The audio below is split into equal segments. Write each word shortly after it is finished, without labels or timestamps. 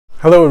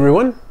Hello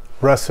everyone,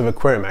 Russ of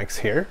AquariumX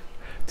here.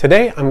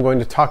 Today I'm going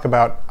to talk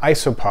about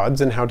isopods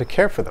and how to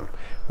care for them.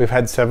 We've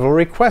had several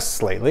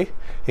requests lately,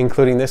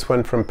 including this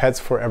one from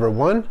Pets Forever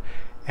 1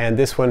 and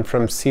this one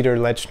from Cedar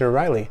Lechner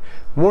Riley.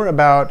 More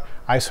about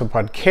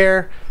isopod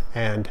care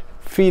and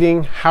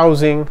feeding,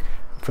 housing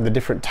for the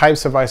different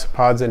types of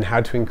isopods and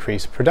how to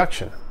increase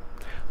production.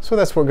 So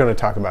that's what we're going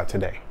to talk about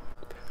today.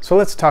 So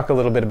let's talk a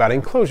little bit about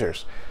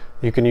enclosures.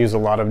 You can use a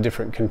lot of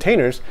different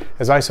containers,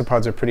 as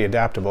isopods are pretty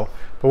adaptable,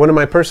 but one of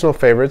my personal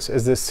favorites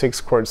is this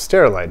 6-quart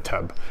Sterilide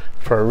tub.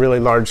 For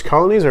really large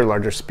colonies or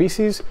larger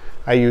species,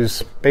 I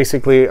use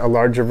basically a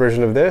larger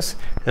version of this,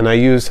 and I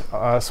use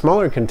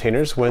smaller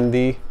containers when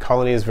the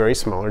colony is very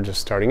small or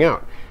just starting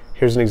out.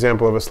 Here's an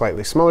example of a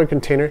slightly smaller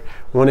container.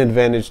 One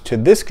advantage to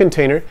this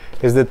container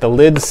is that the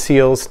lid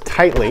seals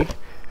tightly,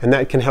 and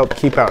that can help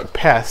keep out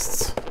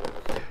pests.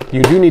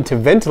 You do need to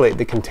ventilate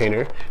the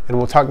container, and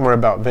we'll talk more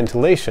about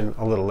ventilation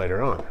a little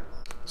later on.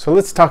 So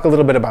let's talk a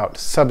little bit about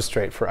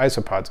substrate for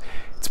isopods.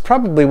 It's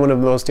probably one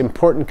of the most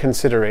important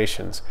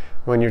considerations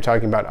when you're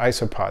talking about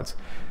isopods.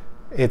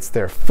 It's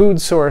their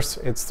food source,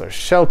 it's their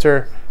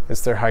shelter,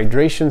 it's their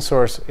hydration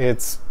source,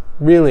 it's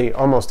really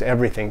almost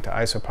everything to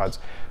isopods.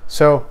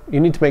 So you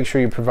need to make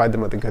sure you provide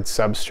them with a good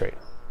substrate.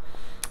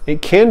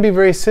 It can be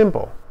very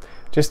simple.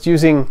 Just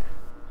using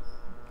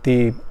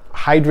the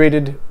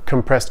hydrated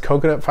compressed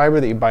coconut fiber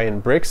that you buy in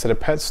bricks at a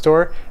pet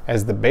store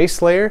as the base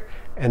layer,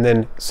 and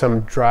then some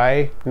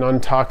dry,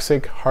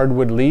 non-toxic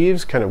hardwood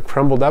leaves kind of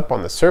crumbled up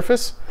on the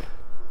surface,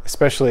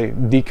 especially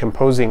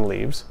decomposing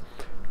leaves,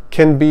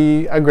 can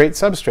be a great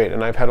substrate,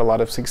 and I've had a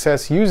lot of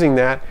success using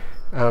that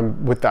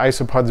with the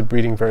isopods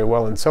breeding very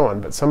well and so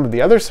on. But some of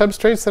the other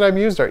substrates that I've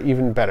used are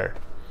even better.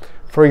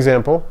 For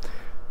example,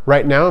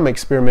 right now I'm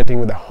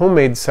experimenting with a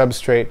homemade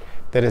substrate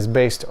that is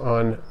based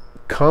on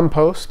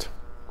compost,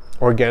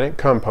 organic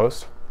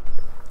compost,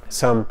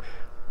 some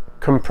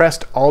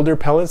compressed alder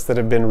pellets that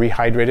have been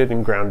rehydrated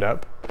and ground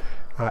up,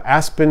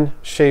 aspen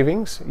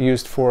shavings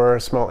used for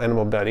small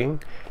animal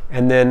bedding,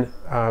 and then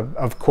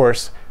of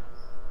course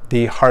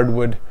the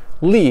hardwood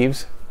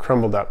leaves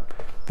crumbled up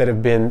that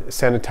have been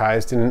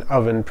sanitized in an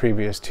oven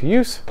previous to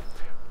use.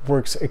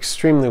 Works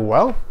extremely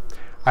well.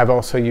 I've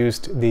also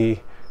used the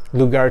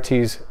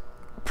Lugarte's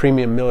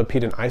premium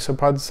millipede and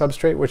isopod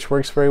substrate, which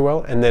works very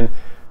well, and then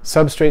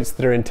substrates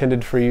that are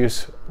intended for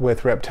use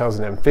with reptiles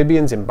and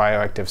amphibians in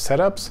bioactive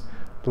setups,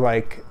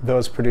 like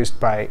those produced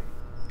by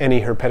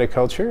Any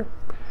Herpeticulture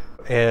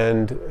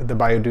and the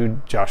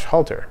biodude Josh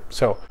Halter.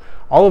 So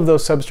all of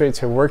those substrates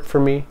have worked for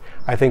me.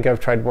 I think I've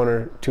tried one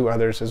or two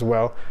others as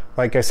well.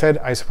 Like I said,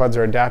 isopods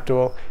are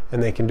adaptable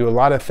and they can do a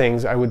lot of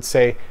things. I would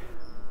say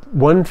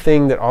one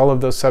thing that all of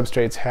those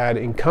substrates had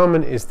in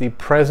common is the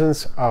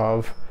presence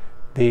of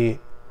the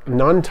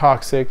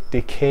non-toxic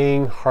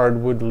decaying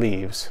hardwood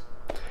leaves.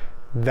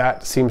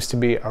 That seems to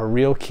be a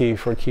real key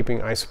for keeping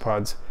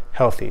isopods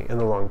healthy in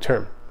the long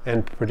term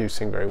and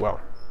producing very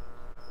well.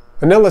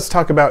 And now let's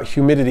talk about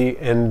humidity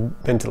and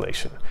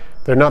ventilation.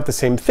 They're not the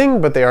same thing,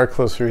 but they are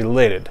closely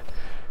related.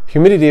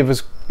 Humidity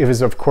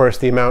is of course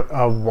the amount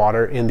of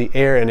water in the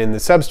air and in the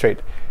substrate.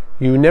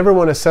 You never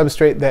want a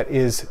substrate that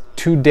is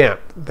too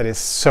damp, that is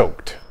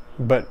soaked,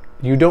 but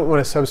you don't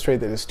want a substrate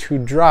that is too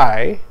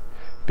dry,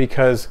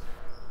 because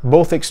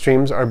both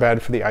extremes are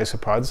bad for the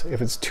isopods.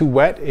 If it's too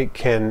wet, it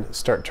can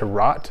start to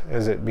rot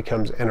as it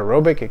becomes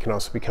anaerobic. It can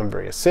also become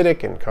very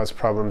acidic and cause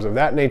problems of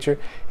that nature.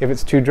 If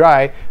it's too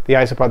dry, the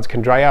isopods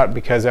can dry out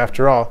because,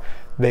 after all,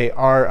 they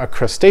are a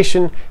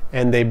crustacean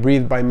and they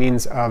breathe by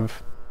means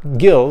of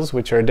gills,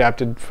 which are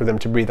adapted for them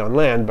to breathe on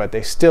land, but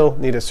they still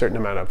need a certain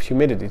amount of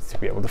humidity to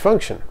be able to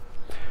function.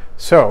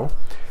 So,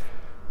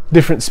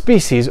 different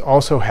species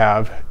also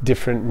have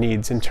different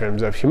needs in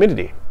terms of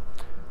humidity.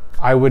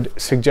 I would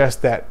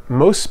suggest that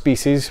most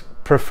species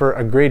prefer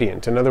a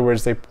gradient. In other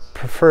words, they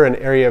prefer an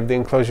area of the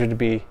enclosure to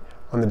be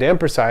on the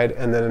damper side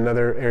and then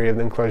another area of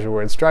the enclosure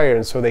where it's drier,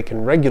 and so they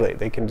can regulate,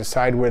 they can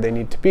decide where they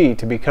need to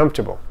be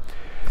comfortable.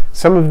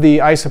 Some of the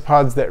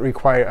isopods that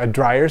require a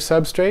drier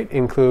substrate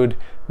include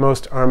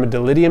most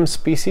Armadillidium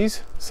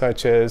species,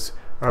 such as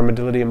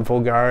Armadillidium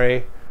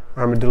vulgare,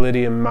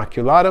 Armadillidium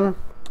maculatum,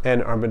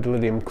 and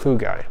Armadillidium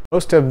klugi.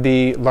 Most of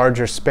the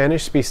larger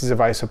Spanish species of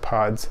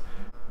isopods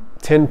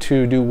tend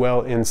to do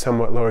well in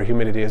somewhat lower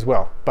humidity as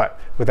well. But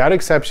without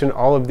exception,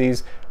 all of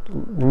these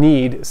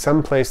need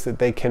some place that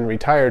they can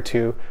retire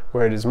to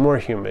where it is more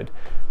humid.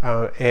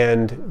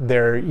 And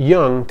their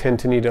young tend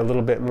to need a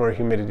little bit more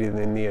humidity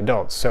than the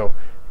adults. So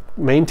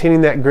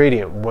maintaining that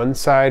gradient, one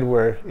side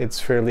where it's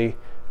fairly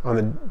on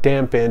the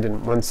damp end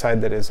and one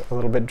side that is a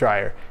little bit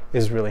drier,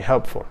 is really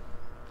helpful.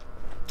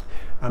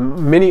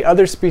 Many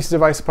other species of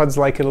isopods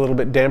like it a little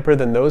bit damper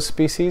than those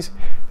species,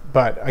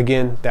 but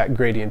again, that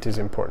gradient is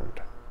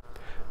important.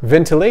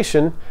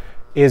 Ventilation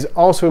is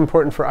also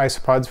important for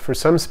isopods. For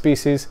some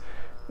species,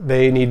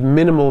 they need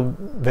minimal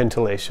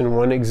ventilation.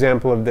 One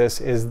example of this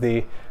is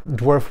the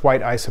dwarf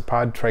white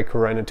isopod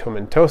Trichorhina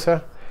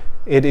tomentosa.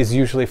 it is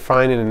usually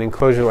fine in an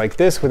enclosure like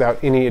this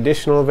without any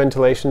additional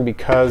ventilation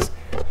because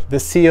the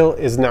seal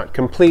is not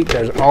complete.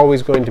 There's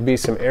always going to be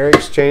some air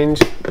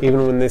exchange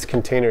even when this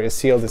container is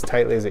sealed as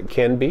tightly as it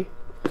can be.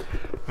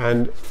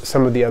 And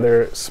some of the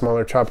other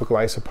smaller tropical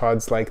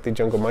isopods like the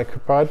jungle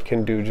micropod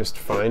can do just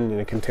fine in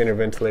a container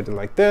ventilated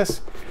like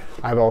this.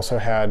 I've also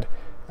had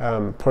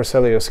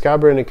Porcellio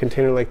scabra in a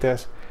container like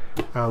this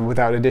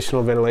without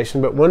additional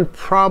ventilation. But one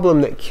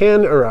problem that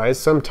can arise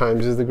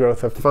sometimes is the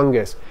growth of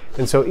fungus.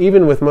 And so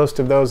even with most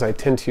of those, I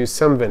tend to use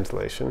some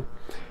ventilation.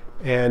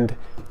 And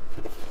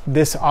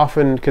this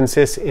often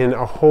consists in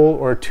a hole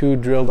or two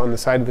drilled on the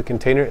side of the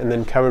container and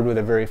then covered with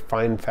a very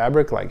fine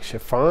fabric like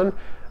chiffon.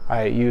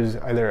 I use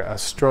either a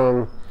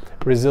strong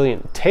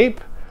resilient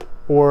tape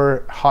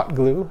or hot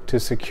glue to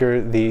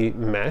secure the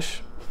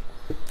mesh.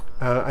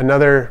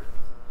 Another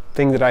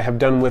thing that I have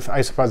done with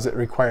isopods that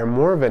require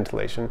more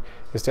ventilation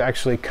is to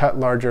actually cut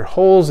larger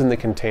holes in the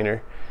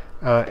container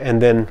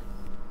and then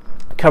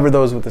cover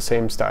those with the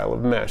same style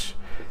of mesh.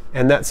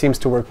 And that seems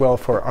to work well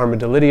for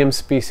Armadillidium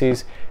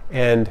species,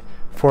 and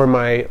for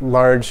my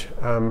large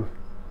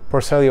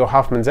Porcellio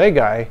Hoffman's egg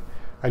eye,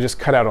 I just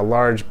cut out a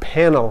large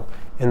panel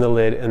in the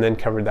lid and then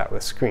covered that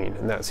with screen,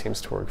 and that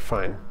seems to work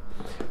fine.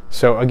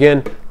 So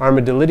again,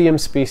 Armadillidium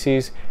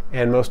species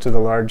and most of the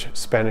large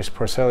Spanish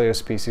Porcellio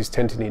species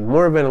tend to need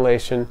more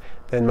ventilation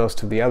than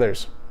most of the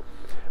others.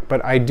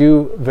 But I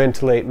do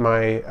ventilate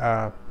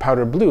my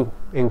powder blue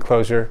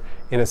enclosure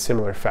in a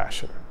similar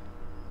fashion.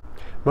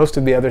 Most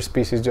of the other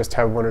species just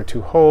have one or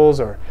two holes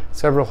or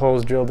several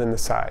holes drilled in the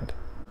side.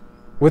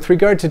 With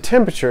regard to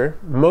temperature,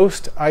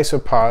 most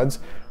isopods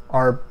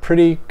are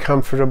pretty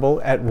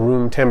comfortable at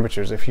room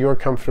temperatures. If you're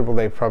comfortable,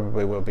 they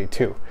probably will be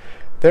too.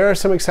 There are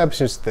some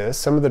exceptions to this.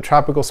 Some of the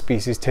tropical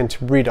species tend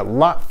to breed a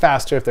lot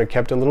faster if they're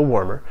kept a little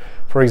warmer.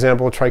 For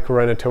example,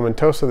 Trichorhina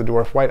tomentosa, the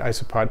dwarf white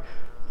isopod,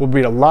 will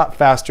breed a lot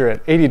faster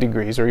at 80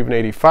 degrees or even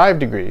 85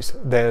 degrees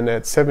than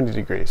at 70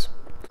 degrees.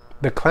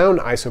 The clown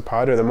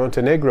isopod, or the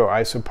Montenegro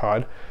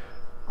isopod,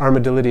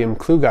 Armadillidium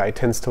klugi,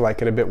 tends to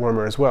like it a bit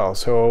warmer as well.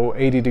 So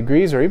 80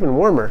 degrees or even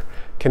warmer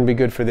can be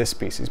good for this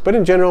species. But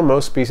in general,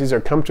 most species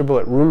are comfortable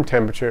at room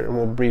temperature and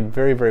will breed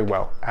very, very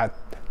well at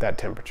that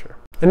temperature.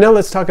 And now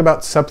let's talk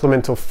about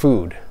supplemental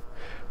food.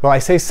 Well, I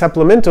say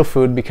supplemental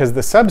food because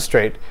the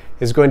substrate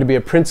is going to be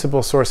a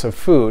principal source of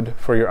food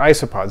for your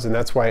isopods, and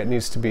that's why it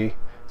needs to be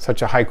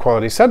such a high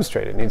quality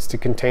substrate. It needs to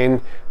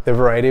contain the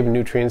variety of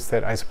nutrients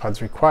that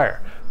isopods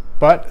require.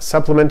 But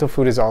supplemental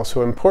food is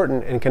also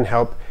important and can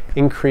help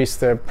increase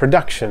the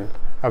production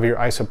of your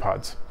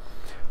isopods.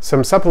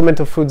 Some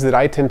supplemental foods that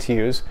I tend to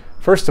use,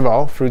 first of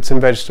all, fruits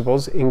and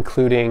vegetables,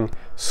 including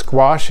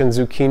squash and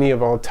zucchini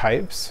of all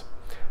types,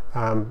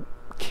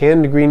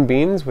 canned green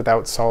beans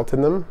without salt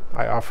in them,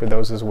 I offer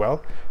those as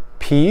well.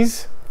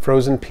 Peas,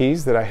 frozen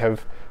peas that I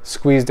have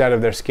squeezed out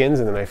of their skins,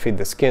 and then I feed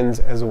the skins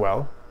as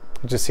well.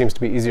 It just seems to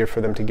be easier for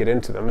them to get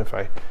into them if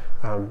I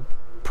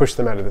push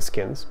them out of the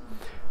skins.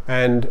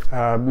 And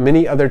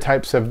many other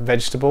types of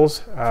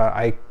vegetables.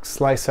 I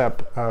slice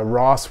up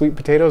raw sweet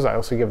potatoes. I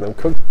also give them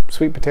cooked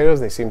sweet potatoes.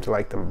 They seem to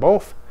like them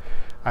both.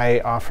 I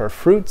offer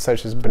fruits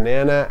such as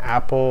banana,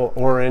 apple,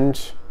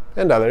 orange,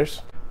 and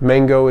others.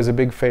 Mango is a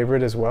big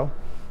favorite as well.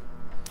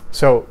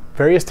 So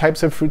various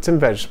types of fruits and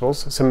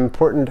vegetables. Some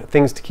important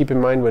things to keep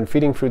in mind when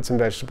feeding fruits and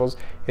vegetables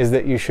is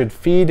that you should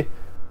feed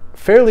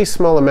fairly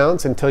small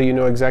amounts until you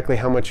know exactly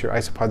how much your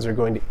isopods are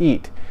going to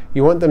eat.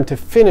 You want them to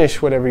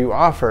finish whatever you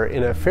offer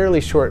in a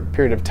fairly short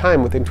period of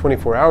time, within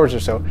 24 hours or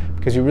so,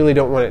 because you really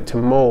don't want it to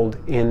mold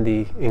in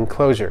the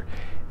enclosure.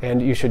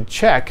 And you should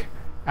check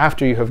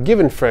after you have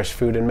given fresh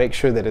food and make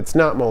sure that it's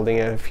not molding,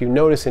 and if you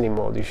notice any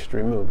mold, you should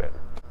remove it.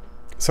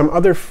 Some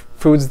other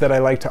foods that I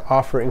like to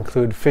offer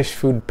include fish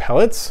food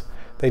pellets.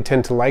 They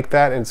tend to like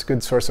that, and it's a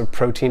good source of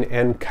protein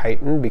and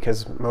chitin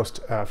because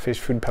most fish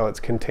food pellets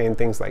contain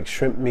things like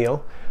shrimp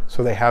meal.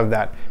 So they have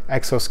that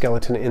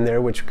exoskeleton in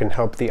there, which can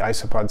help the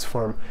isopods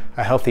form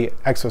a healthy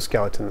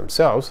exoskeleton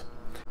themselves.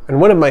 And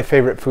one of my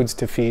favorite foods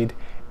to feed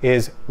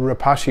is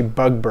Repashy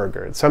bug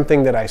burger. It's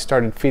something that I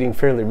started feeding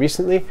fairly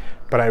recently,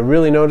 but I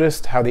really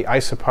noticed how the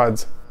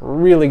isopods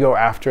really go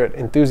after it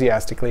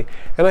enthusiastically,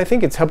 and I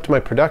think it's helped my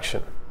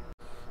production.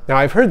 Now,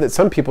 I've heard that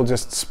some people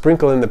just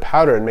sprinkle in the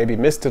powder and maybe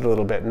mist it a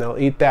little bit and they'll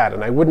eat that,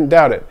 and I wouldn't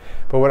doubt it.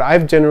 But what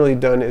I've generally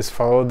done is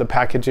follow the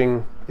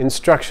packaging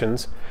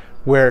instructions,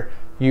 where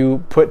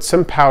you put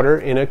some powder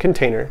in a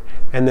container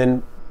and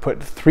then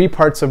put 3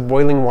 parts of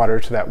boiling water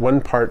to that 1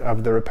 part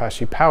of the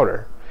Repashy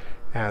powder.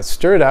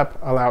 Stir it up,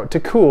 allow it to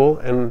cool,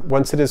 and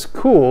once it is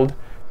cooled,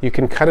 you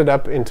can cut it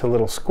up into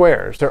little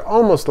squares. They're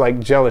almost like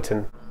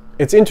gelatin.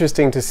 It's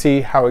interesting to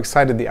see how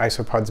excited the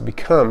isopods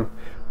become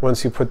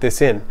once you put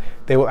this in.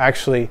 They will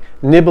actually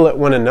nibble at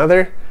one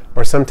another,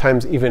 or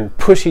sometimes even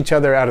push each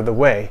other out of the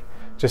way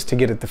just to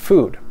get at the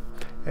food.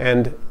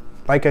 And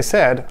like I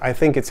said, I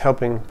think it's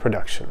helping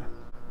production.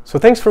 So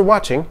thanks for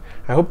watching.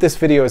 I hope this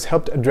video has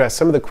helped address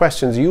some of the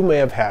questions you may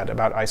have had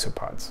about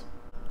isopods.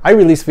 I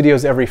release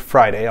videos every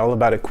Friday all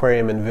about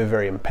aquarium and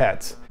vivarium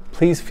pets.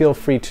 Please feel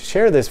free to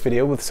share this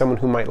video with someone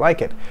who might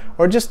like it,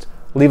 or just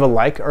leave a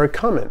like or a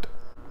comment.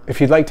 If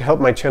you'd like to help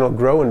my channel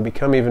grow and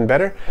become even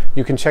better,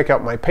 you can check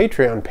out my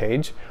Patreon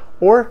page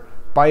or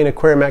buy an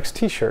Aquarimax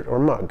t-shirt or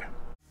mug.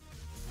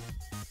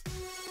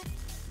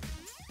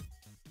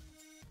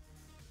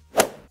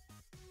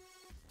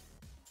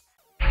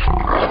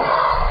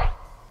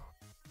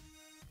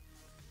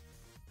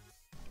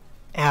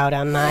 Out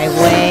on my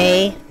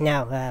way.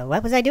 Now,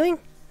 what was I doing?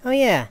 Oh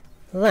yeah,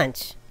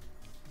 lunch.